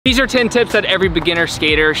These are 10 tips that every beginner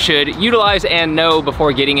skater should utilize and know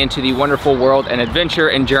before getting into the wonderful world and adventure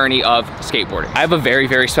and journey of skateboarding. I have a very,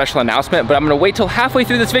 very special announcement, but I'm gonna wait till halfway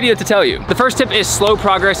through this video to tell you. The first tip is slow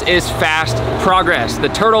progress is fast progress. The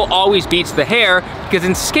turtle always beats the hare, because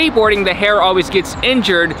in skateboarding, the hare always gets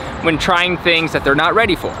injured when trying things that they're not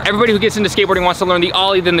ready for. Everybody who gets into skateboarding wants to learn the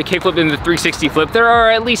ollie, then the kickflip, then the 360 flip. There are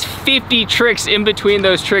at least 50 tricks in between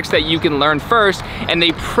those tricks that you can learn first, and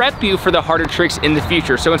they prep you for the harder tricks in the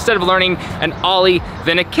future. So instead of learning an ollie,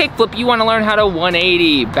 then a kickflip, you wanna learn how to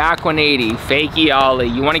 180, back 180, fakie ollie.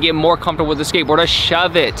 You wanna get more comfortable with the skateboard,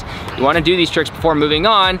 shove it. You wanna do these tricks before moving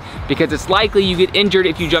on, because it's likely you get injured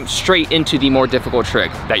if you jump straight into the more difficult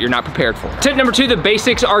trick that you're not prepared for. Tip number 2, the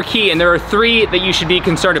basics are key, and there are 3 that you should be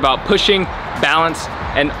concerned about: pushing, balance,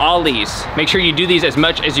 and ollies. Make sure you do these as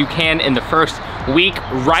much as you can in the first week.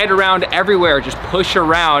 Ride around everywhere, just push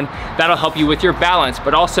around. That'll help you with your balance,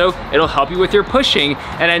 but also it'll help you with your pushing.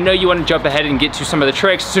 And I know you want to jump ahead and get to some of the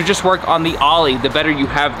tricks, so just work on the ollie. The better you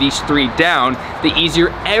have these 3 down, the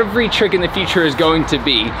easier every trick in the future is going to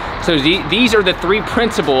be. So these are the 3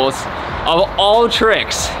 principles of all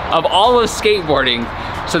tricks, of all of skateboarding.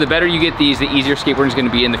 So the better you get these, the easier skateboarding is going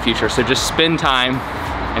to be in the future. So just spend time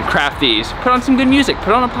and craft these. Put on some good music,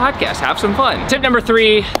 put on a podcast, have some fun. Tip number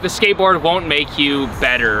 3, the skateboard won't make you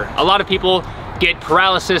better. A lot of people get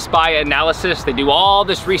paralysis by analysis. They do all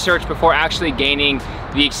this research before actually gaining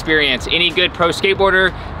the experience. Any good pro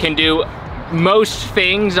skateboarder can do most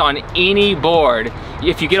things on any board.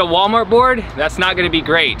 If you get a Walmart board, that's not gonna be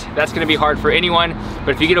great. That's gonna be hard for anyone.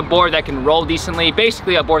 But if you get a board that can roll decently,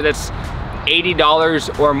 basically a board that's $80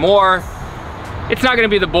 or more, it's not gonna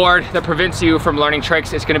be the board that prevents you from learning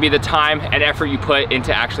tricks. It's gonna be the time and effort you put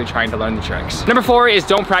into actually trying to learn the tricks. Number 4 is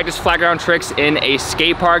don't practice flat ground tricks in a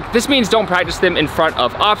skate park. This means don't practice them in front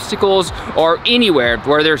of obstacles or anywhere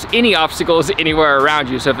where there's any obstacles anywhere around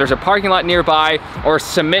you. So if there's a parking lot nearby or a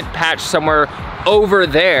cement patch somewhere over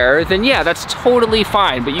there, then yeah, that's totally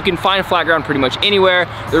fine. But you can find flat ground pretty much anywhere.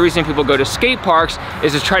 The reason people go to skate parks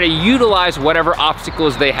is to try to utilize whatever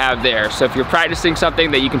obstacles they have there. So if you're practicing something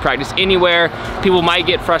that you can practice anywhere, people might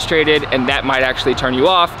get frustrated, and that might actually turn you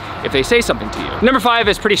off if they say something to you. Number 5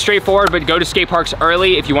 is pretty straightforward, but go to skate parks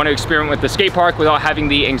early if you want to experiment with the skate park without having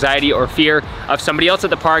the anxiety or fear of somebody else at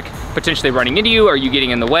the park potentially running into you or you getting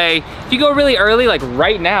in the way. If you go really early, like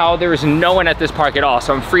right now, there is no one at this park at all,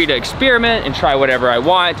 so I'm free to experiment and try whatever I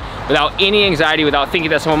want without any anxiety, without thinking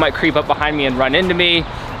that someone might creep up behind me and run into me.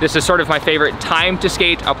 This is sort of my favorite time to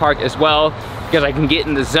skate a park as well, because I can get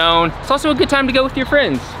in the zone. It's also a good time to go with your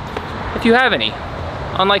friends, if you have any,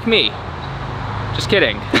 unlike me. Just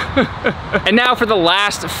kidding. And now for the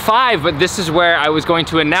last 5, but this is where I was going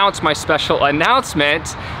to announce my special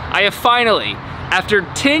announcement. I have finally, after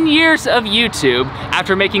 10 years of YouTube,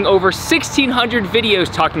 after making over 1,600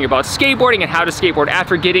 videos talking about skateboarding and how to skateboard,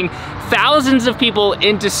 after getting thousands of people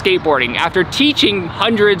into skateboarding, after teaching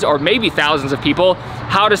hundreds or maybe thousands of people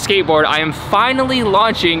how to skateboard, I am finally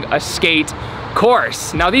launching a skate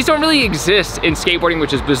course. Now these don't really exist in skateboarding,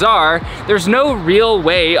 which is bizarre. There's no real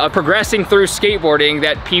way of progressing through skateboarding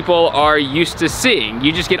that people are used to seeing.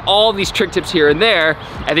 You just get all these trick tips here and there,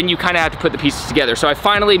 and then you kind of have to put the pieces together. So I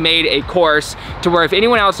finally made a course to where if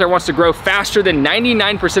anyone else there wants to grow faster than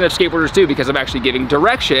 99% of skateboarders do, because I'm actually giving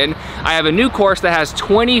direction, I have a new course that has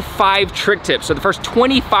 25 trick tips. So the first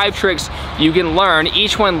 25 tricks you can learn,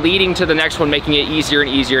 each one leading to the next one, making it easier and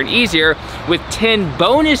easier and easier, with 10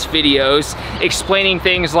 bonus videos explaining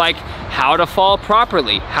things like how to fall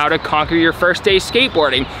properly, how to conquer your first day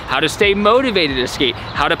skateboarding, how to stay motivated to skate,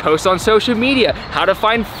 how to post on social media, how to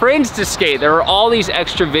find friends to skate. There are all these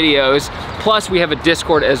extra videos. Plus we have a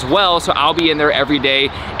Discord as well, so I'll be in there every day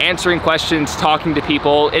answering questions, talking to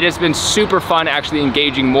people. It has been super fun actually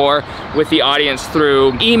engaging more with the audience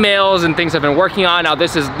through emails and things I've been working on. Now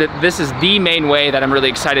this is the main way that I'm really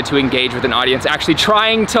excited to engage with an audience, actually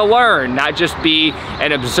trying to learn, not just be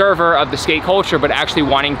an observer of the skate culture, but actually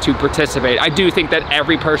wanting to participate. I do think that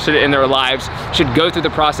every person in their lives should go through the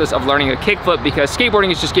process of learning a kickflip, because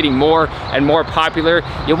skateboarding is just getting more and more popular.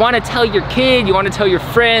 You want to tell your kid, you want to tell your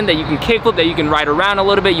friend that you can kickflip, that you can ride around a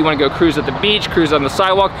little bit, you want to go cruise at the beach, cruise on the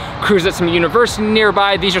sidewalk, cruise at some university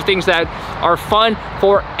nearby. These are things that are fun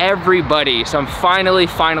for everybody. So I'm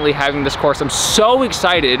finally having this course. I'm so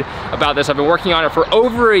excited about this. I've been working on it for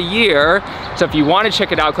over a year. So if you want to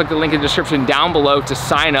check it out, click the link in the description down below to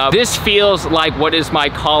sign up. This feels like what is my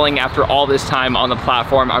calling after all this time on the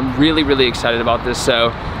platform. I'm really excited about this.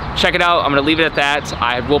 So check it out. I'm gonna leave it at that.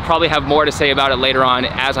 I will probably have more to say about it later on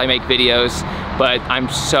as I make videos. but I'm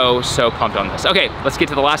so pumped on this. Okay, let's get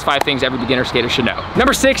to the last 5 things every beginner skater should know.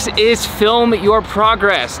 Number 6 is film your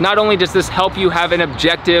progress. Not only does this help you have an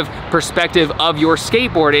objective perspective of your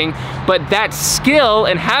skateboarding, but that skill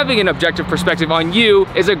and having an objective perspective on you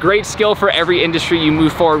is a great skill for every industry you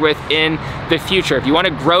move forward with in the future. If you want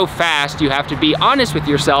to grow fast, you have to be honest with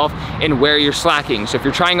yourself in where you're slacking. So if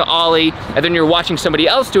you're trying an ollie and then you're watching somebody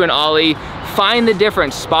else do an ollie, find the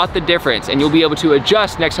difference, spot the difference, and you'll be able to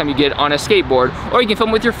adjust next time you get on a skateboard. Or you can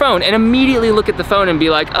film with your phone and immediately look at the phone and be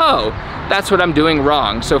like, oh, that's what I'm doing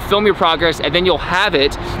wrong. So film your progress, and then you'll have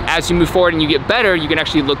it as you move forward and you get better. You can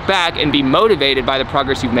actually look back and be motivated by the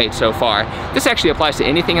progress you've made so far. This actually applies to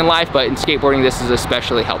anything in life, but in skateboarding, this is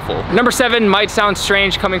especially helpful. Number 7 might sound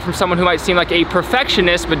strange coming from someone who might seem like a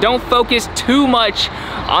perfectionist, but don't focus too much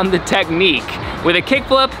on the technique. With a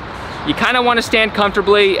kickflip, you kind of want to stand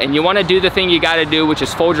comfortably and you want to do the thing you got to do, which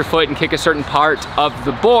is fold your foot and kick a certain part of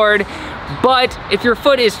the board. But if your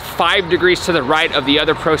foot is 5 degrees to the right of the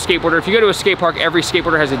other pro skateboarder, if you go to a skate park, every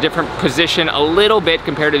skateboarder has a different position a little bit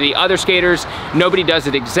compared to the other skaters. Nobody does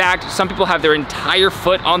it exact. Some people have their entire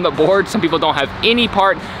foot on the board. Some people don't have any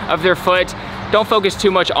part of their foot. Don't focus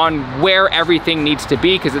too much on where everything needs to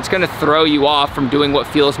be, because it's gonna throw you off from doing what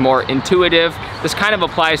feels more intuitive. This kind of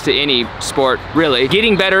applies to any sport, really.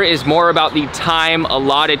 Getting better is more about the time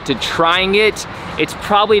allotted to trying it. It's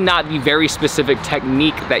probably not the very specific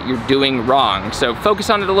technique that you're doing wrong. So focus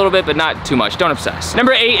on it a little bit, but not too much. Don't obsess.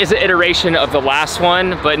 Number 8 is an iteration of the last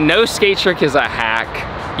one, but no skate trick is a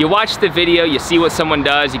hack. You watch the video, you see what someone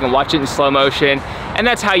does, you can watch it in slow motion, and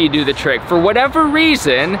that's how you do the trick. For whatever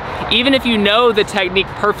reason, even if you know the technique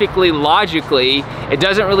perfectly logically, it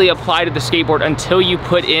doesn't really apply to the skateboard until you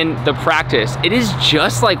put in the practice. It is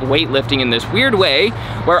just like weightlifting in this weird way,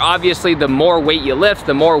 where obviously the more weight you lift,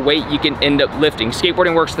 the more weight you can end up lifting.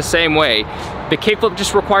 Skateboarding works the same way. The kickflip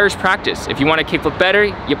just requires practice. If you want to kickflip better,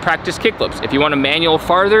 you practice kickflips. If you want to manual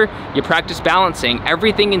farther, you practice balancing.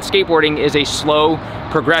 Everything in skateboarding is a slow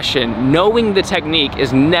progression. Knowing the technique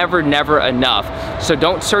is never enough. So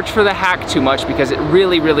don't search for the hack too much, because it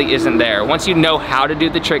really isn't there. Once you know how to do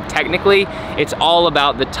the trick technically, it's all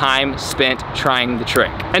about the time spent trying the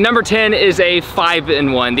trick. And number 10 is a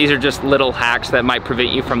 5-in-1. These are just little hacks that might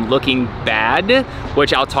prevent you from looking bad,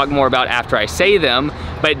 which I'll talk more about after I say them.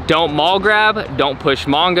 But don't maul grab, don't push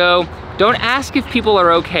Mongo, don't ask if people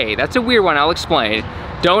are okay. That's a weird one, I'll explain.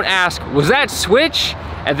 Don't ask, was that switch?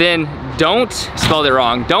 And then don't, spelled it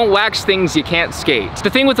wrong, don't wax things you can't skate.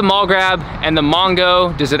 The thing with the maul grab and the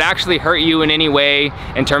Mongo, does it actually hurt you in any way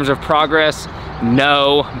in terms of progress?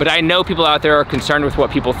 No, but I know people out there are concerned with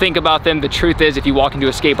what people think about them. The truth is, if you walk into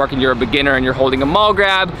a skate park and you're a beginner and you're holding a maul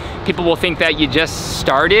grab, people will think that you just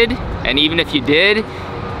started, and even if you did,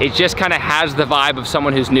 it just kind of has the vibe of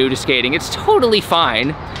someone who's new to skating. It's totally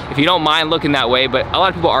fine if you don't mind looking that way, but a lot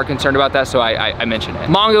of people are concerned about that, so I mention it.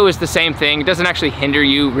 Mongo is the same thing. It doesn't actually hinder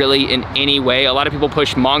you really in any way. A lot of people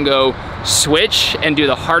push Mongo switch and do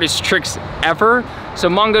the hardest tricks ever. So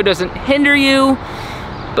Mongo doesn't hinder you,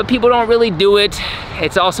 but people don't really do it.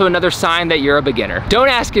 It's also another sign that you're a beginner. Don't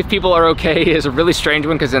ask if people are okay is a really strange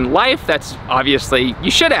one, because in life, that's obviously,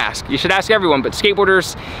 you should ask. You should ask everyone, but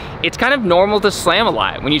skateboarders, it's kind of normal to slam a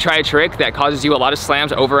lot. When you try a trick that causes you a lot of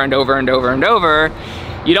slams over and over,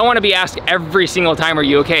 you don't want to be asked every single time, are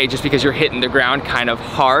you okay, just because you're hitting the ground kind of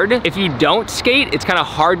hard. If you don't skate, it's kind of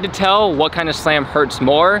hard to tell what kind of slam hurts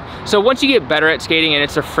more. So once you get better at skating and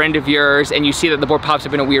it's a friend of yours and you see that the board pops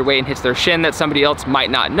up in a weird way and hits their shin that somebody else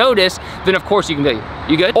might not notice, then of course you can be like,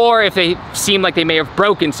 you good? Or if they seem like they may have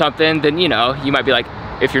broken something, then you know, you might be like,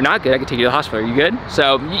 if you're not good, I can take you to the hospital. Are you good?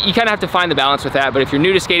 So you kind of have to find the balance with that. But if you're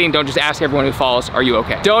new to skating, don't just ask everyone who falls, are you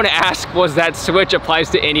okay? Don't ask, was that switch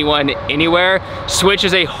applies to anyone, anywhere. Switch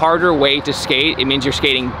is a harder way to skate. It means you're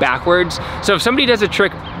skating backwards. So if somebody does a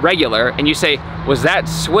trick regular and you say, was that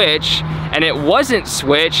switch? And it wasn't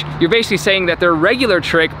switch, you're basically saying that their regular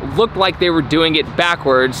trick looked like they were doing it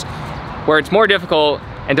backwards, where it's more difficult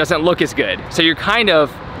and doesn't look as good. So you're kind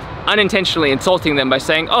of unintentionally insulting them by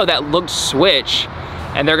saying, oh, that looked switch.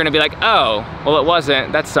 And they're gonna be like, oh, well it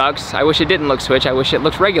wasn't, that sucks. I wish it didn't look switch, I wish it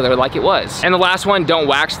looked regular like it was. And the last one, don't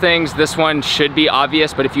wax things. This one should be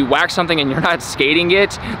obvious, but if you wax something and you're not skating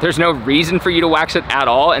it, there's no reason for you to wax it at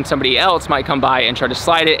all, and somebody else might come by and try to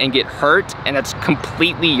slide it and get hurt, and that's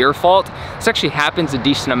completely your fault. This actually happens a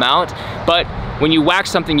decent amount, but when you wax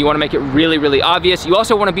something, you wanna make it really obvious. You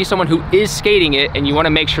also wanna be someone who is skating it, and you wanna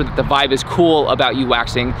make sure that the vibe is cool about you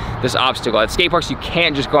waxing this obstacle. At skate parks, you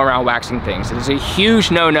can't just go around waxing things. It is a huge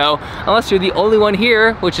huge no-no, unless you're the only one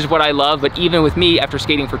here, which is what I love. But even with me, after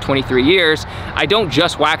skating for 23 years, I don't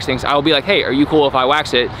just wax things. I will be like, hey, are you cool if I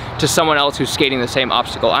wax it, to someone else who's skating the same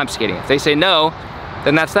obstacle I'm skating. If they say no,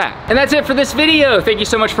 then that's that. And that's it for this video. Thank you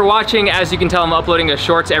so much for watching. As you can tell, I'm uploading a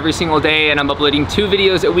shorts every single day, and I'm uploading 2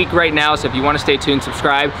 videos a week right now. So if you want to stay tuned,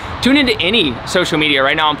 subscribe. Tune into any social media.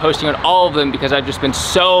 Right now I'm posting on all of them because I've just been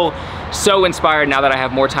so inspired now that I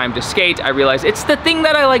have more time to skate. I realize it's the thing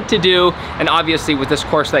that I like to do, and obviously with this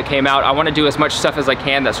course that came out, I want to do as much stuff as I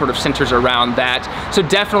can that sort of centers around that. So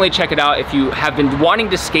definitely check it out if you have been wanting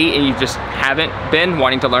to skate and you just haven't been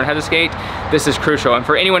wanting to learn how to skate. This is crucial. And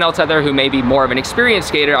for anyone else out there who may be more of an experienced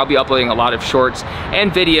skater, I'll be uploading a lot of shorts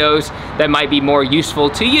and videos that might be more useful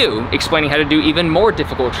to you, explaining how to do even more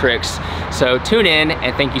difficult tricks. So tune in,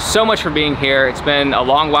 and thank you so much for being here. It's been a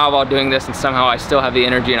long while doing this, and somehow I still have the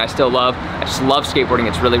energy and I just love skateboarding.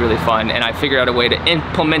 It's really, really fun, and I figured out a way to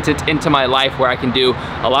implement it into my life where I can do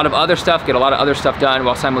a lot of other stuff, get a lot of other stuff done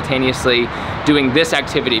while simultaneously doing this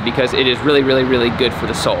activity, because it is really, really, really good for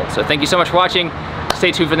the soul. So thank you so much for watching.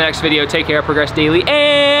 Stay tuned for the next video. Take care, progress daily,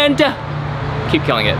 and keep killing it.